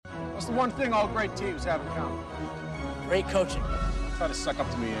What's the one thing all great teams have in common? Great coaching. Try to suck up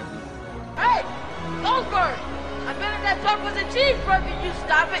to me, Anthony. Hey! Goldberg! I bet if that talk was a cheeseburger, you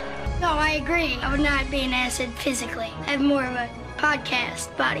stop it! No, I agree. I would not be an acid physically. I have more of a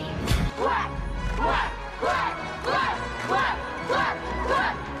podcast body. Quack! Quack! Quack! Quack! Quack! Quack!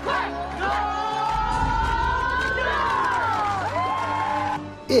 Quack! Quack!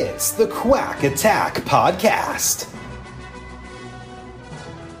 No! It's the Quack Attack Podcast.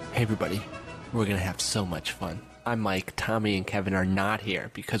 Hey everybody, we're going to have so much fun. I'm Mike, Tommy, and Kevin are not here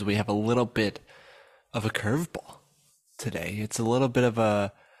because we have a little bit of a curveball today. It's a little bit of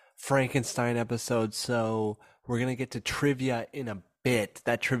a Frankenstein episode, so we're going to get to trivia in a bit.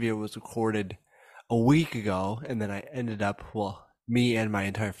 That trivia was recorded a week ago, and then I ended up, me and my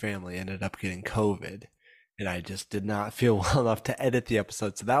entire family ended up getting COVID, and I just did not feel well enough to edit the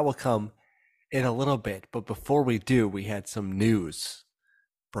episode, so that will come in a little bit. But before we do, we had some news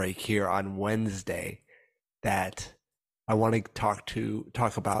break here on Wednesday that I want to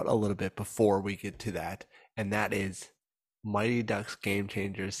talk about a little bit before we get to that, and that is Mighty Ducks Game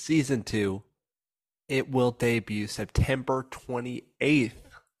Changers Season 2. It will debut September 28th.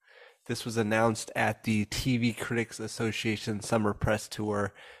 This was announced at the TV Critics Association Summer Press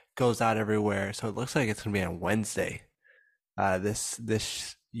Tour. Goes out everywhere, so it looks like it's going to be on Wednesday.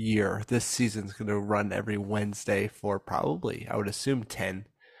 This year, this season's going to run every Wednesday for probably, I would assume, 10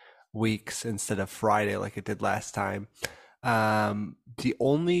 weeks instead of Friday like it did last time. There's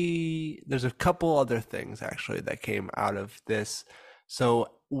a couple other things actually that came out of this.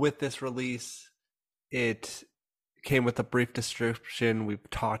 So with this release, it came with a brief description. We've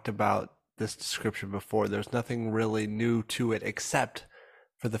talked about this description before. There's nothing really new to it except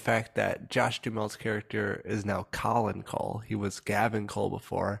for the fact that Josh Duhamel's character is now Colin Cole. He was Gavin Cole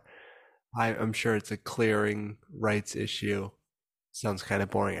before. I'm sure it's a clearing rights issue. Sounds kind of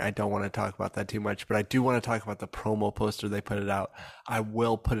boring. I don't want to talk about that too much, but I do want to talk about the promo poster they put it out. I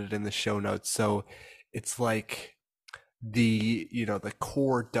will put it in the show notes. So it's like the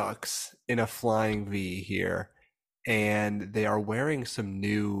core Ducks in a flying V here, and they are wearing some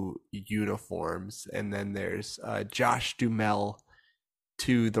new uniforms. And then there's Josh Duhamel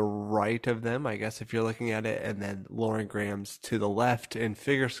to the right of them, I guess, if you're looking at it, and then Lauren Graham's to the left in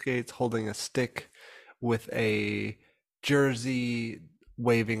figure skates holding a stick with a jersey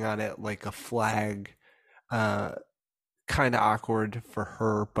waving on it like a flag. Kind of awkward for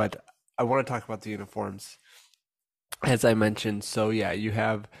her, but I want to talk about the uniforms as I mentioned. So yeah, you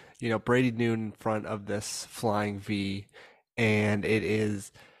have Brady Noon in front of this flying V, and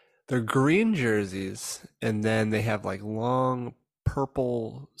they're green jerseys, and then they have like long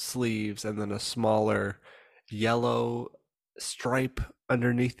purple sleeves and then a smaller yellow stripe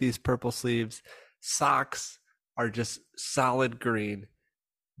underneath these purple sleeves. Socks are just solid green.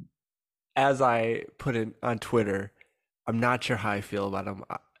 As I put it on Twitter, I'm not sure how I feel about them.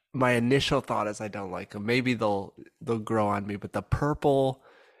 My initial thought is I don't like them. Maybe they'll grow on me, but the purple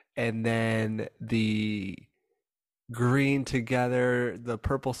and then the green together, the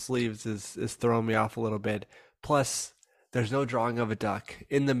purple sleeves is throwing me off a little bit. Plus, there's no drawing of a duck.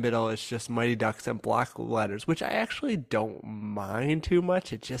 In the middle, it's just Mighty Ducks and block letters, which I actually don't mind too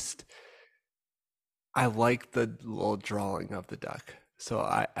much. I like the little drawing of the duck. So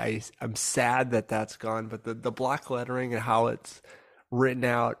I'm sad that that's gone, but the block lettering and how it's written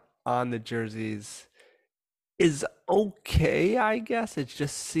out on the jerseys is okay, I guess. It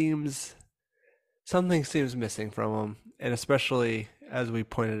just something seems missing from them. And especially, as we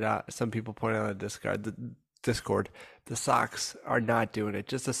pointed out, some people pointed out on Discord, the socks are not doing it.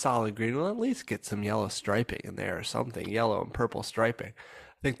 Just a solid green. Well, at least get some yellow striping in there or something, yellow and purple striping.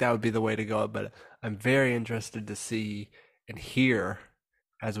 I think that would be the way to go, but I'm very interested to see and hear,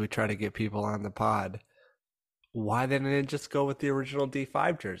 as we try to get people on the pod, why they didn't just go with the original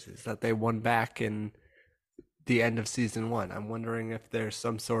D5 jerseys that they won back in the end of season 1. I'm wondering if there's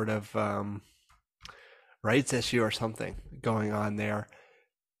some sort of rights issue or something going on there.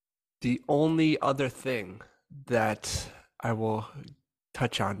 The only other thing that I will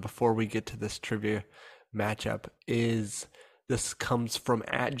touch on before we get to this trivia matchup is this comes from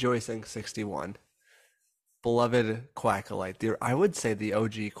 @Joycing61, beloved Quackalite. I would say the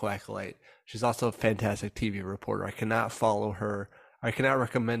OG Quackalite. She's also a fantastic TV reporter. I cannot follow her. I cannot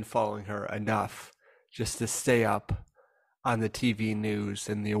recommend following her enough just to stay up on the TV news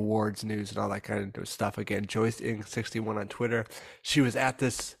and the awards news and all that kind of stuff. Again, Joycing61 on Twitter. She was at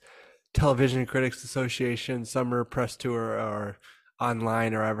this Television Critics Association Summer Press Tour or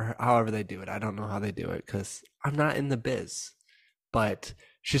online or however they do it. I don't know how they do it because I'm not in the biz. But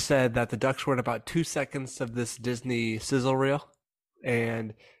she said that the Ducks were in about 2 seconds of this Disney sizzle reel,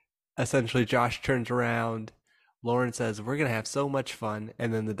 and essentially Josh turns around, Lauren says, "We're gonna have so much fun,"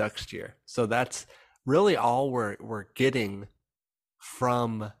 and then the Ducks cheer. So that's really all we're getting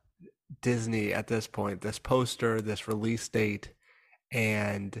from Disney at this point. This poster, this release date,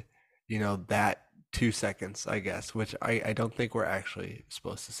 and that 2 seconds, I guess, which I don't think we're actually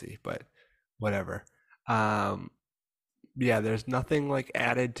supposed to see, but whatever. Yeah, there's nothing like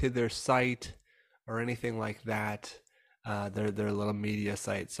added to their site or anything like that. Their little media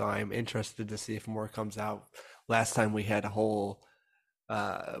site. So I'm interested to see if more comes out. Last time we had a whole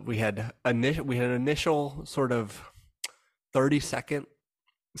we had an initial sort of 30-second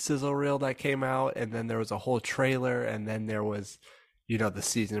sizzle reel that came out, and then there was a whole trailer, and then there was the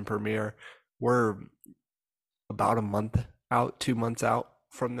season premiere. We're about a month out, 2 months out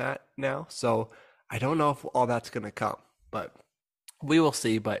from that now, so I don't know if all that's going to come, but we will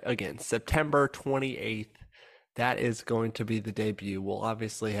see. But again, September 28th, that is going to be the debut. We'll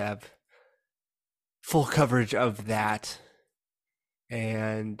obviously have full coverage of that,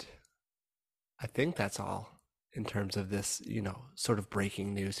 and I think that's all in terms of this, sort of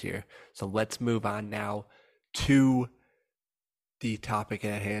breaking news here. So let's move on now to the topic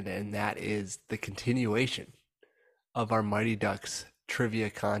at hand, and that is the continuation of our Mighty Ducks trivia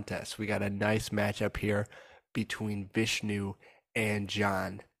contest. We got a nice matchup here between Vishnu and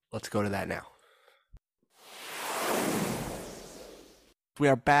John. Let's go to that now. We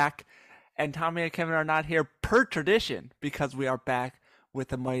are back, and Tommy and Kevin are not here per tradition because we are back with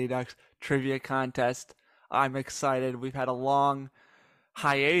the Mighty Ducks trivia contest. I'm excited. We've had a long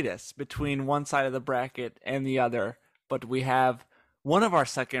hiatus between one side of the bracket and the other, but we have one of our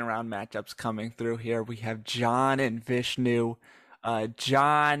second round matchups coming through here. We have John and Vishnu.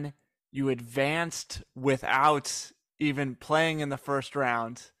 John, you advanced without even playing in the first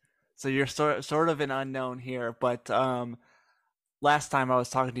round, so you're sort of an unknown here. But last time I was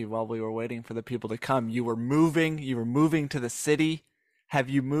talking to you while we were waiting for the people to come, you were moving to the city. Have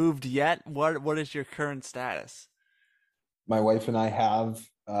you moved yet? What is your current status? My wife and I have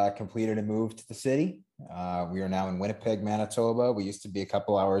completed a move to the city. We are now in Winnipeg, Manitoba. We used to be a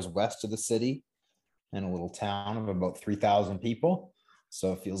couple hours west of the city in a little town of about 3,000 people.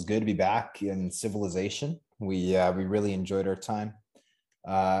 So it feels good to be back in civilization. We really enjoyed our time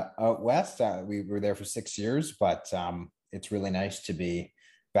out west. We were there for 6 years, but it's really nice to be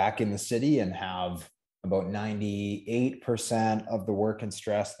back in the city and have about 98% of the work and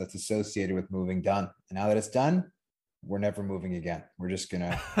stress that's associated with moving done. And now that it's done, we're never moving again. We're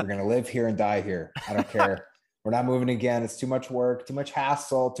gonna live here and die here. I don't care. We're not moving again. It's too much work, too much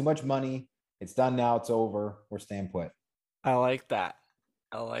hassle, too much money. It's done now. It's over. We're staying put. I like that.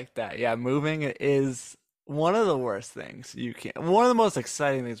 Yeah, moving is one of the worst things you can. One of the most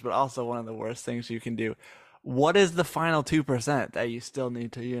exciting things, but also one of the worst things you can do. What is the final 2% that you still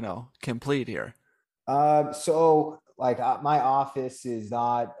need to, complete here? So my office is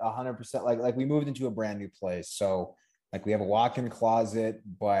not 100%. Like we moved into a brand new place, so like we have a walk-in closet,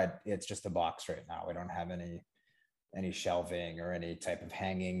 but it's just a box right now. We don't have any shelving or any type of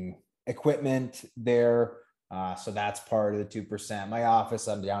hanging equipment there. So that's part of the 2%. My office,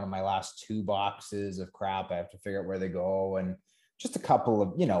 I'm down to my last 2 boxes of crap. I have to figure out where they go, and just a couple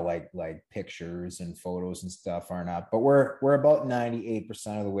of, like pictures and photos and stuff aren't up, but we're about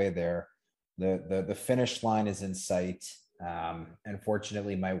 98% of the way there. The finish line is in sight.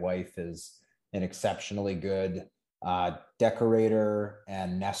 Unfortunately, my wife is an exceptionally good decorator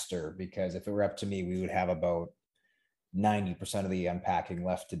and nester, because if it were up to me, we would have about 90% of the unpacking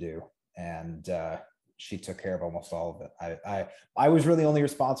left to do. And she took care of almost all of it. I was really only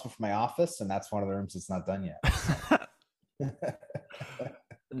responsible for my office, and that's one of the rooms that's not done yet.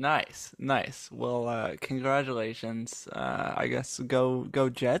 Nice. Well, congratulations. I guess go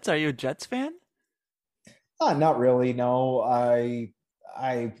Jets. Are you a Jets fan? Not really. No, I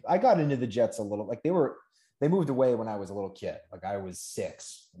got into the Jets a little. Like they moved away when I was a little kid. Like I was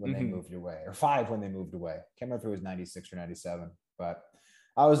 6 when they moved away, or 5 when they moved away. Can't remember if it was 96 or 97, but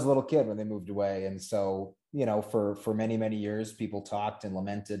I was a little kid when they moved away. And so, for many, many years, people talked and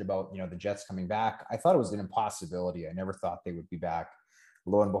lamented about, the Jets coming back. I thought it was an impossibility. I never thought they would be back.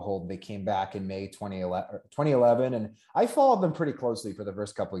 Lo and behold, they came back in May 2011, and I followed them pretty closely for the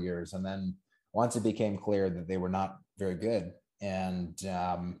first couple of years. And then once it became clear that they were not very good, and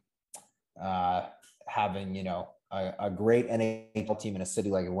having, a great NHL team in a city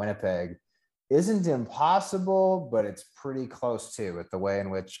like Winnipeg isn't impossible, but it's pretty close to it, the way in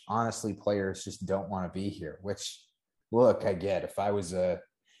which, honestly, players just don't want to be here, which, look, I get. If I was a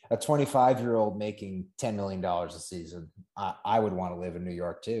 25-year-old making $10 million a season, I would want to live in New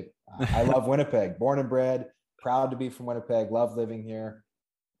York too. I love Winnipeg, born and bred, proud to be from Winnipeg, love living here.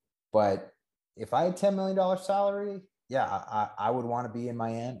 But if I had $10 million salary, yeah, I would want to be in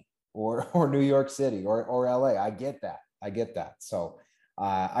Miami or New York City or LA. I get that. So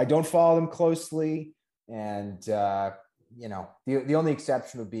I don't follow them closely. And, the only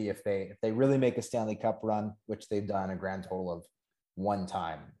exception would be if they really make a Stanley Cup run, which they've done a grand total of one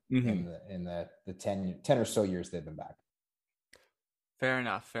time in the 10 or so years they've been back. Fair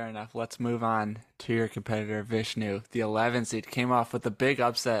enough. Let's move on to your competitor, Vishnu. The 11 seed came off with a big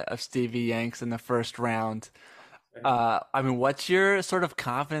upset of Stevie Yanks in the first round. What's your sort of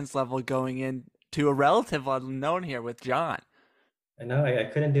confidence level going into a relative unknown here with John? I know I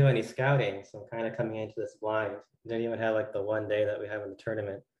couldn't do any scouting, so I'm kind of coming into this blind. Didn't even have like the one day that we have in the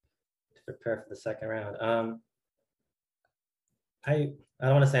tournament to prepare for the second round. I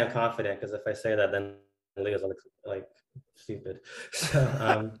don't want to say I'm confident, because if I say that, then Leo's like stupid. So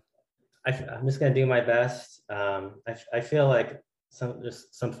I'm just gonna do my best. I feel like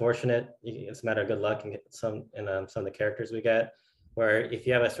some fortunate. It's a matter of good luck and some of the characters we get. Where if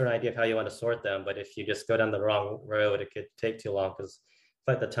you have a certain idea of how you want to sort them, but if you just go down the wrong road, it could take too long, because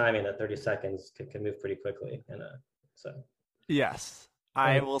like the timing at 30 seconds can move pretty quickly. And yes,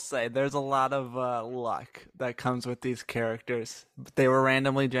 I will say there's a lot of luck that comes with these characters. They were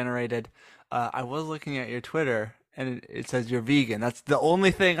randomly generated. I was looking at your Twitter, and it says you're vegan. That's the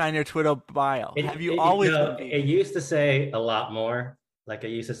only thing on your Twitter bio. Have you always been vegan? It used to say a lot more. Like I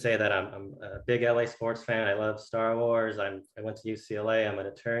used to say that I'm a big LA sports fan. I love Star Wars. I went to UCLA. I'm an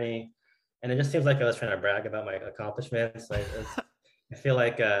attorney, and it just seems like I was trying to brag about my accomplishments. I feel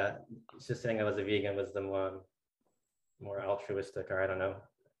like just saying I was a vegan was the more altruistic, or I don't know,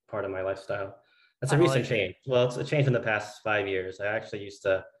 part of my lifestyle. That's a recent change. Well, it's a change in the past 5 years. I actually used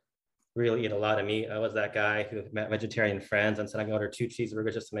to really eat a lot of meat. I was that guy who met vegetarian friends and said I can order 2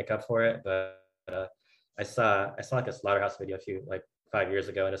 cheeseburgers just to make up for it. But I saw like a slaughterhouse video 5 years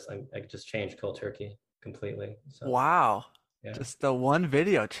ago, and I just changed cold turkey completely. So, wow. Yeah. Just the one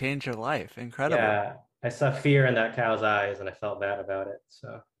video changed your life. Incredible. Yeah. I saw fear in that cow's eyes, and I felt bad about it.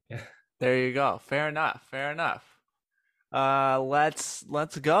 So, yeah. There you go. Fair enough.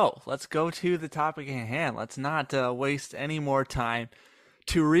 Let's go. Let's go to the topic at hand. Let's not waste any more time.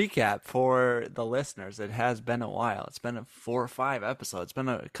 To recap for the listeners, it has been a while. It's been 4 or 5 episodes. It's been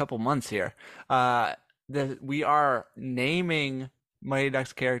a couple months here. We are naming Mighty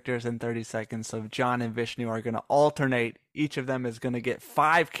Ducks characters in 30 seconds. So John and Vishnu are going to alternate. Each of them is going to get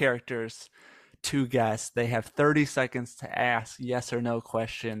 5 characters to guess. They have 30 seconds to ask yes or no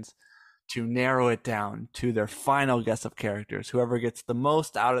questions to narrow it down to their final guess of characters. Whoever gets the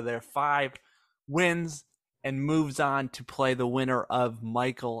most out of their 5 wins and moves on to play the winner of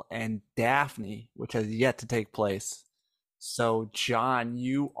Michael and Daphne, which has yet to take place. So, John,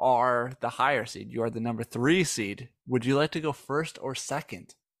 you are the higher seed. You are the number 3 seed. Would you like to go first or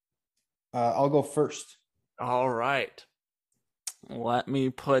second? I'll go first. All right. Let me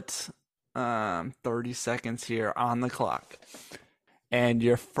put 30 seconds here on the clock. And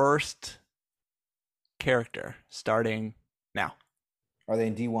your first character starting now. Are they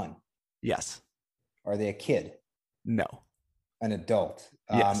in D1? Yes. Are they a kid? No. An adult?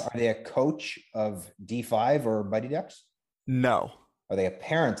 Yes. Are they a coach of D5 or Mighty Ducks? No. Are they a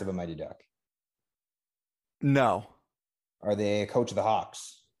parent of a Mighty Duck? No. Are they a coach of the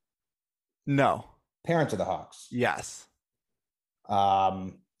Hawks? No. Parent of the Hawks? Yes.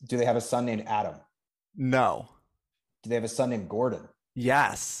 Do they have a son named Adam? No. Do they have a son named Gordon?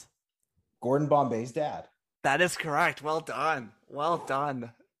 Yes. Gordon Bombay's dad. That is correct. Well done.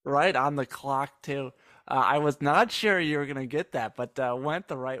 Right on the clock, too. I was not sure you were going to get that, but went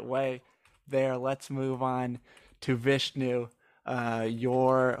the right way there. Let's move on to Vishnu.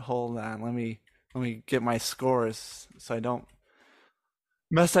 Hold on. Let me get my scores so I don't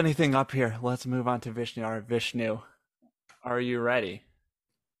mess anything up here. Let's move on to Vishnu. All right, Vishnu, are you ready?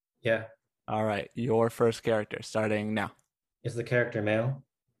 Yeah. All right. Your first character starting now. Is the character male?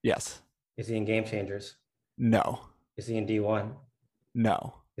 Yes. Is he in Game Changers? No. Is he in D1?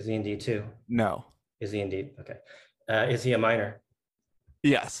 No. Is he in D2? No. Is he in D? Okay. Is he a minor?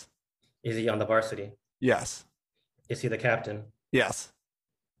 Yes. Is he on the varsity? Yes. Is he the captain? Yes.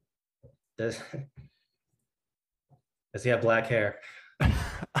 Does he have black hair?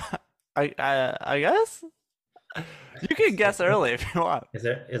 I guess you can guess early if you want. Is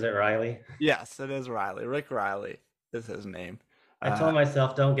it Riley? Yes, it is Riley. Rick Riley is his name. I told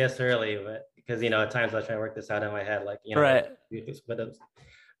myself don't guess early, but because at times I was trying to work this out in my head, right.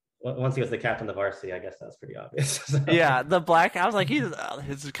 But once he was the captain of the varsity, I guess that's pretty obvious. So. Yeah, the black. I was like, he's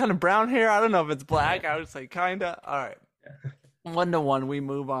kind of brown hair. I don't know if it's black. I was like, kinda. All right. 1-1. We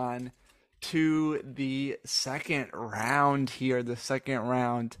move on to the second round here. The second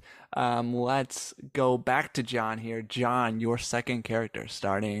round. Let's go back to John here. John, your second character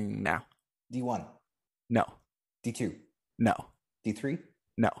starting now. D1, No. D2, No. D3,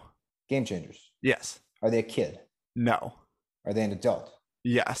 No. Game Changers. Yes. Are they a kid? No. Are they an adult?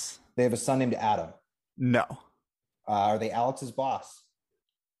 Yes. They have a son named Adam. No. Are they Alex's boss?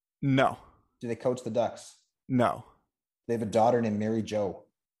 No. Do they coach the Ducks? No. They have a daughter named Mary Jo.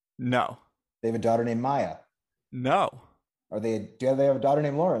 No. They have a daughter named Maya. No. Do they have a daughter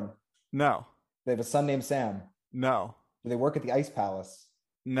named Lauren? No. They have a son named Sam. No. Do they work at the Ice Palace?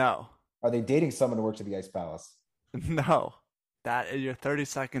 No. Are they dating someone who works at the Ice Palace? No. That your 30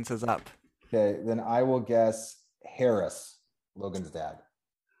 seconds is up. Okay, then I will guess Harris, Logan's dad.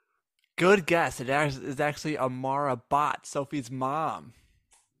 Good guess. It is actually Amara Bott, Sophie's mom.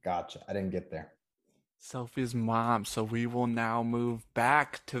 Gotcha. I didn't get there. Sophie's mom. So we will now move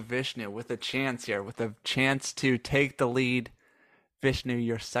back to Vishnu with a chance here, with a chance to take the lead. Vishnu,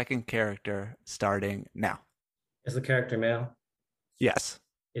 your second character, starting now. Is the character male? Yes.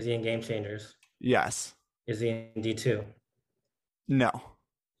 Is he in Game Changers? Yes. Is he in D2? No.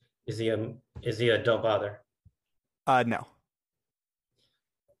 Is he a Don't Bother? No.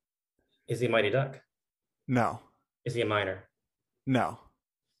 Is he a Mighty Duck? No. Is he a minor? No.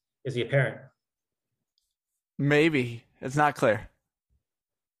 Is he a parent? Maybe. It's not clear.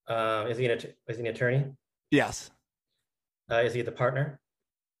 Is he an attorney? Yes. Is he the partner?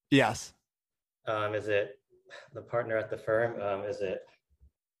 Yes. Is it the partner at the firm? Is it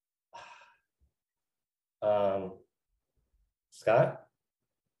Scott?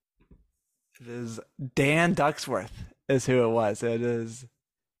 It is Dan Ducksworth is who it was. It is.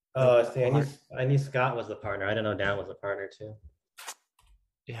 Oh, see, I knew Scott was the partner. I didn't know Dan was the partner too.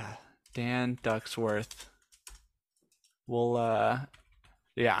 Yeah, Dan Ducksworth. Well,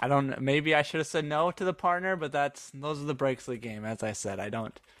 yeah, I don't. Maybe I should have said no to the partner, but those are the breaks of the game. As I said,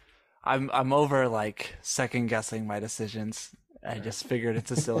 I'm over like second guessing my decisions. I just figured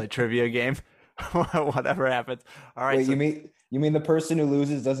it's a silly trivia game. Whatever happens. All right. Wait, you mean the person who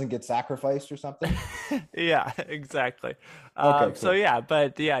loses doesn't get sacrificed or something? Yeah, exactly. Okay, cool. So yeah,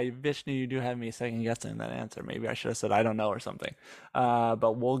 but yeah, Vishnu, you do have me second guessing that answer. Maybe I should have said I don't know or something.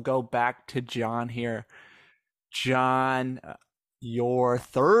 But we'll go back to John here. John, your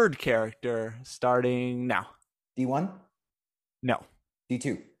third character starting now. D1, No.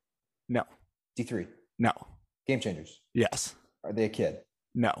 D2, No. D3, No. Game Changers. Yes. Are they a kid?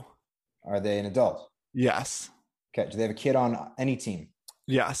 No. Are they an adult? Yes. Okay. Do they have a kid on any team?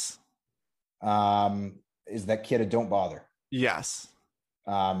 Yes. Is that kid a Don't Bother? Yes.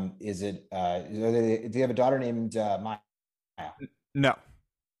 Is it? Do they have a daughter named Maya? No.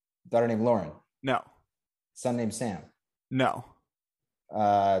 Daughter named Lauren? No. Son named Sam? No.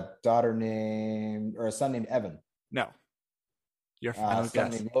 Daughter named or a son named Evan? No. Your final Son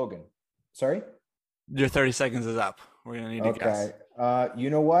guess. named Logan? Sorry. Your 30 seconds is up. We're gonna need to guess.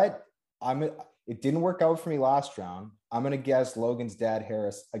 You know what? It didn't work out for me last round. I'm gonna guess Logan's dad,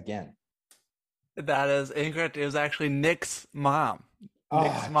 Harris, again. That is incorrect. It was actually Nick's mom.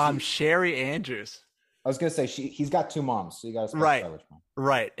 Nick's mom, Sherry Andrews. I was gonna say he's got two moms, so you gotta specify Right. which one.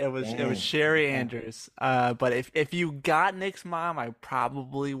 Right. It was Sherry Andrews. But if you got Nick's mom, I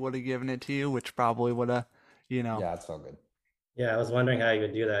probably would have given it to you, which probably would have, Yeah, it's all good. Yeah, I was wondering how you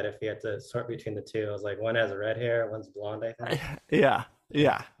would do that if you had to sort between the two. I was like, one has red hair, one's blonde, I think.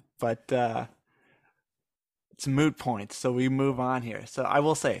 Yeah. But it's moot points, so we move on here. So I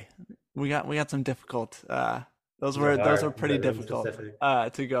will say we got some difficult those were pretty difficult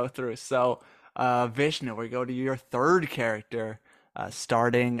to go through. So Vishnu, we go to your third character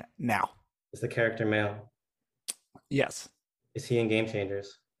starting now. Is the character male? Yes. Is he in Game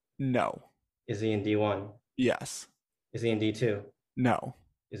Changers? No. Is he in D1? Yes. Is he in D2? No.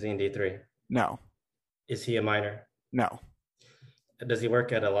 Is he in D3? No. Is he a minor? No. Does he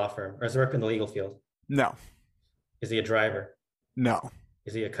work at a law firm or does he work in the legal field? No. Is he a driver? No.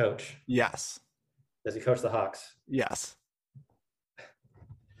 Is he a coach? Yes. Does he coach the Hawks? Yes.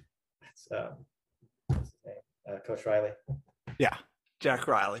 It's, what's his name? Coach Riley. Yeah. Jack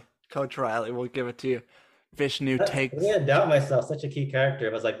Riley. Coach Riley. We'll give it to you. Vishnu takes. I'm gonna doubt myself. Such a key character.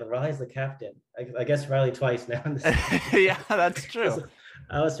 I was like, Riley's the captain. I guess Riley twice now. Yeah, that's true.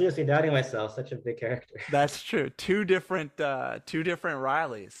 I was seriously doubting myself. Such a big character. That's true. Two different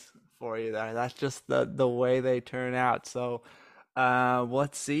Rileys for you there. That's just the way they turn out. So,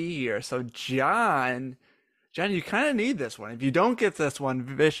 let's see here. So, John, you kind of need this one. If you don't get this one,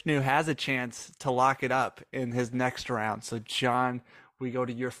 Vishnu has a chance to lock it up in his next round. So, John, we go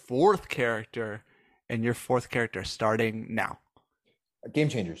to your fourth character, and your fourth character starting now. Game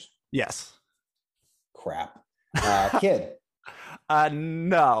Changers. Yes. Crap. Kid.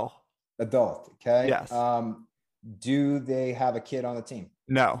 No. Adult. Okay. Yes. Do they have a kid on the team?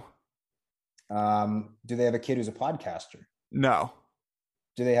 No. Do they have a kid who's a podcaster? No.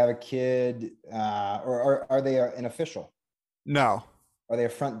 Do they have a kid, or are they an official? No. Are they a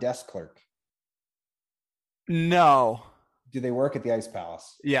front desk clerk? No. Do they work at the Ice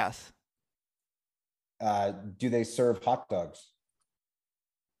Palace? Yes. Do they serve hot dogs?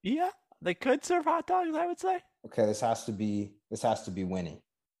 Yeah, they could serve hot dogs, I would say. Okay, this has to be Winnie.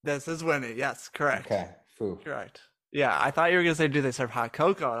 This is Winnie. Yes, correct. Okay, Foo. Correct. Yeah, I thought you were gonna say, do they serve hot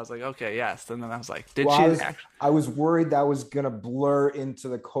cocoa? And I was like, okay, yes. And then I was like, did she actually? I was worried that was gonna blur into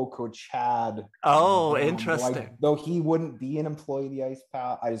the Coco Chad. Oh, interesting. Though he wouldn't be an employee of the Ice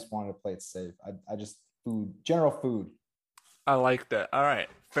Palace, I just wanted to play it safe. I just general food. I liked it. All right,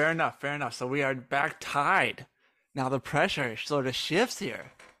 fair enough. So we are back tied. Now the pressure sort of shifts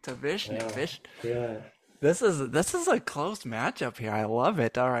here to Vishnu. Yeah. This is a close matchup here. I love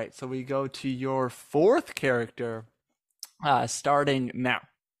it. All right, so we go to your fourth character, starting now.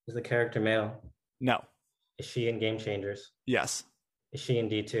 Is the character male? No. Is she in Game Changers? Yes. Is she in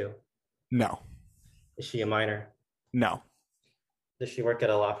D2? No. Is she a minor? No. Does she work at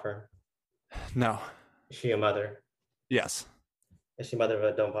a law firm? No. Is she a mother? Yes. Is she mother of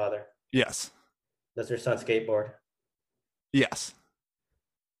a Don't Bother? Yes. Does her son skateboard? Yes.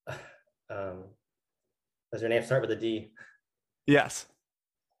 Does her name start with a D? Yes.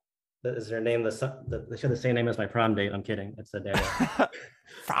 Is her name they should have the same name as my prom date? I'm kidding. It's a Danielle.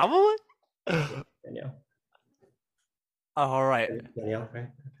 Probably. Danielle. All right. Danielle, right?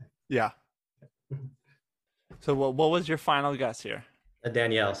 Yeah. So what was your final guess here?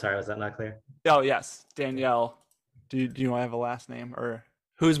 Danielle. Sorry, was that not clear? Oh yes, Danielle. Do you have a last name, or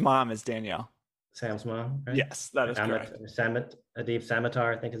whose mom is Danielle? Sam's mom, right? Yes, that is correct. Adib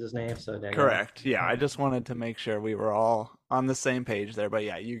Samatar, I think is his name. So Danielle. Correct. Yeah, I just wanted to make sure we were all on the same page there. But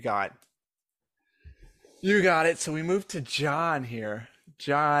yeah, you got it. So we move to John here.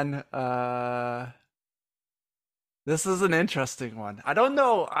 John, this is an interesting one. I don't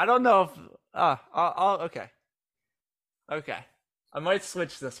know if okay. I might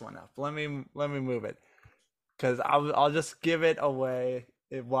switch this one up. Let me move it, because I'll just give it away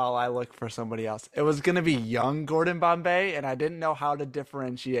while I look for somebody else. It was gonna be young Gordon Bombay, and I didn't know how to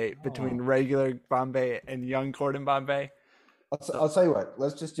differentiate between regular Bombay and young Gordon Bombay. I'll tell you what.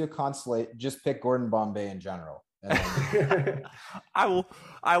 Let's just do a consolate. Just pick Gordon Bombay in general. I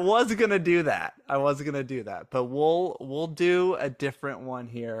was gonna do that. But we'll do a different one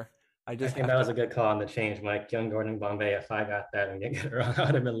here. I think that was a good call on the change, Mike. Young Gordon Bombay. If I got that and didn't get it wrong, I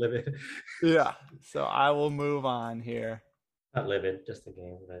would have been livid. Yeah. So I will move on here. Not livid, just the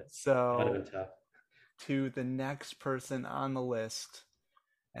game. But so would have been tough. To the next person on the list,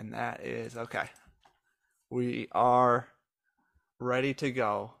 and that is okay. We are ready to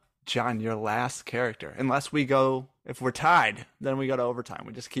go. John, your last character. If we're tied, then we go to overtime.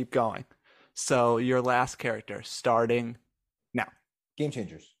 We just keep going. So your last character, starting now. Game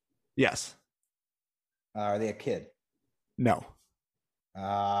Changers. Yes. Are they a kid? No. Do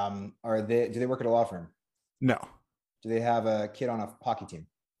they work at a law firm? No. Do they have a kid on a hockey team?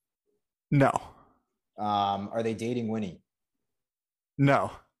 No. Are they dating Winnie?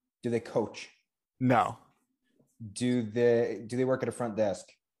 No. Do they coach? No. Do they work at a front desk?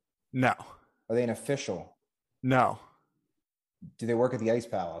 No. Are they an official? No. Do they work at the Ice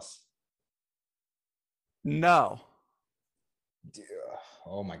Palace? No.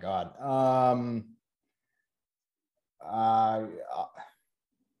 Oh my God. I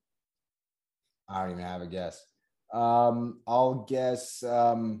don't even have a guess. I'll guess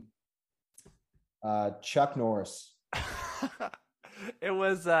Chuck Norris. It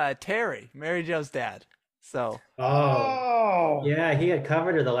was Terry, Mary Jo's dad. So. Oh. Yeah, he had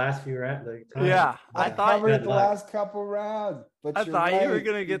covered her the last few rounds. Yeah, I thought covered it the last couple rounds, but I thought you were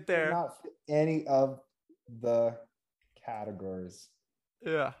gonna get there. Not fit any of the categories.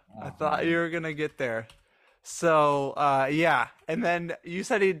 Yeah, I thought you were gonna get there. So yeah, and then you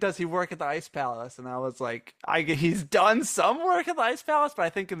said does he work at the Ice Palace, and I was like, he's done some work at the Ice Palace, but I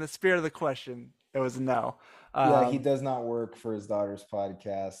think in the spirit of the question, it was no. Yeah, he does not work for his daughter's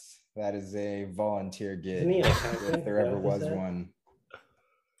podcast. That is a volunteer gig, if there ever was one.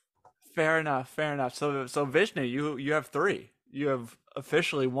 Fair enough. So Vishnu, you have 3. You have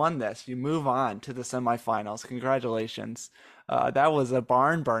officially won this. You move on to the semifinals. Congratulations. That was a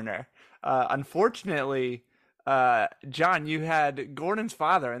barn burner. Unfortunately, John, you had Gordon's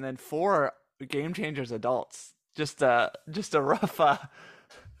father and then 4 Game Changers adults. Just a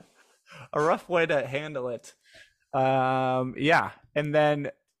rough way to handle it. Yeah, and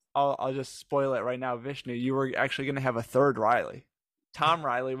then I'll just spoil it right now, Vishnu. You were actually going to have a third Riley. Tom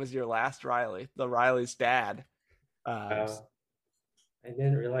Riley was your last Riley, the Riley's dad. I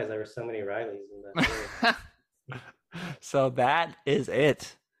didn't realize there were so many Rileys in that series. So that is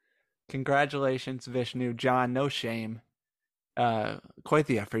it. Congratulations, Vishnu. John, no shame. Quite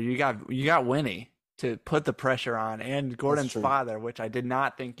the effort. You got Winnie to put the pressure on, and Gordon's father, which I did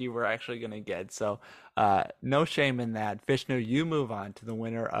not think you were actually going to get. So no shame in that. Vishnu, you move on to the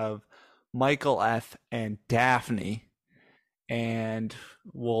winner of Michael F. and Daphne, and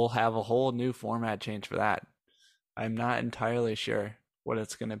we'll have a whole new format change for that. I'm not entirely sure what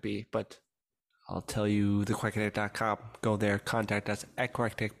it's going to be, but I'll tell you, thequackadeck.com. Go there, contact us at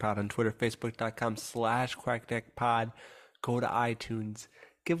QuackDeckPod on Twitter, Facebook.com/QuackDeckPod. Go to iTunes,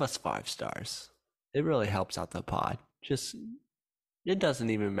 give us 5 stars. It really helps out the pod. It doesn't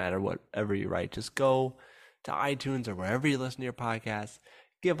even matter whatever you write. Just go to iTunes or wherever you listen to your podcast,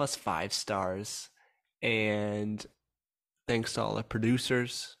 give us 5 stars. And thanks to all the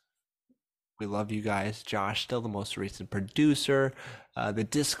producers. We love you guys. Josh, still the most recent producer. The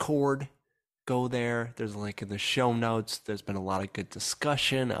Discord, go there. There's a link in the show notes. There's been a lot of good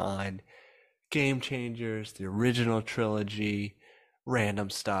discussion on Game Changers, the original trilogy, random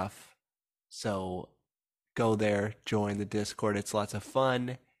stuff. So go there, join the Discord. It's lots of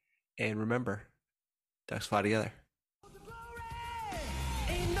fun. And remember, Ducks fly together.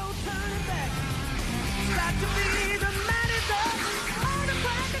 Ain't no turning back. It's got to be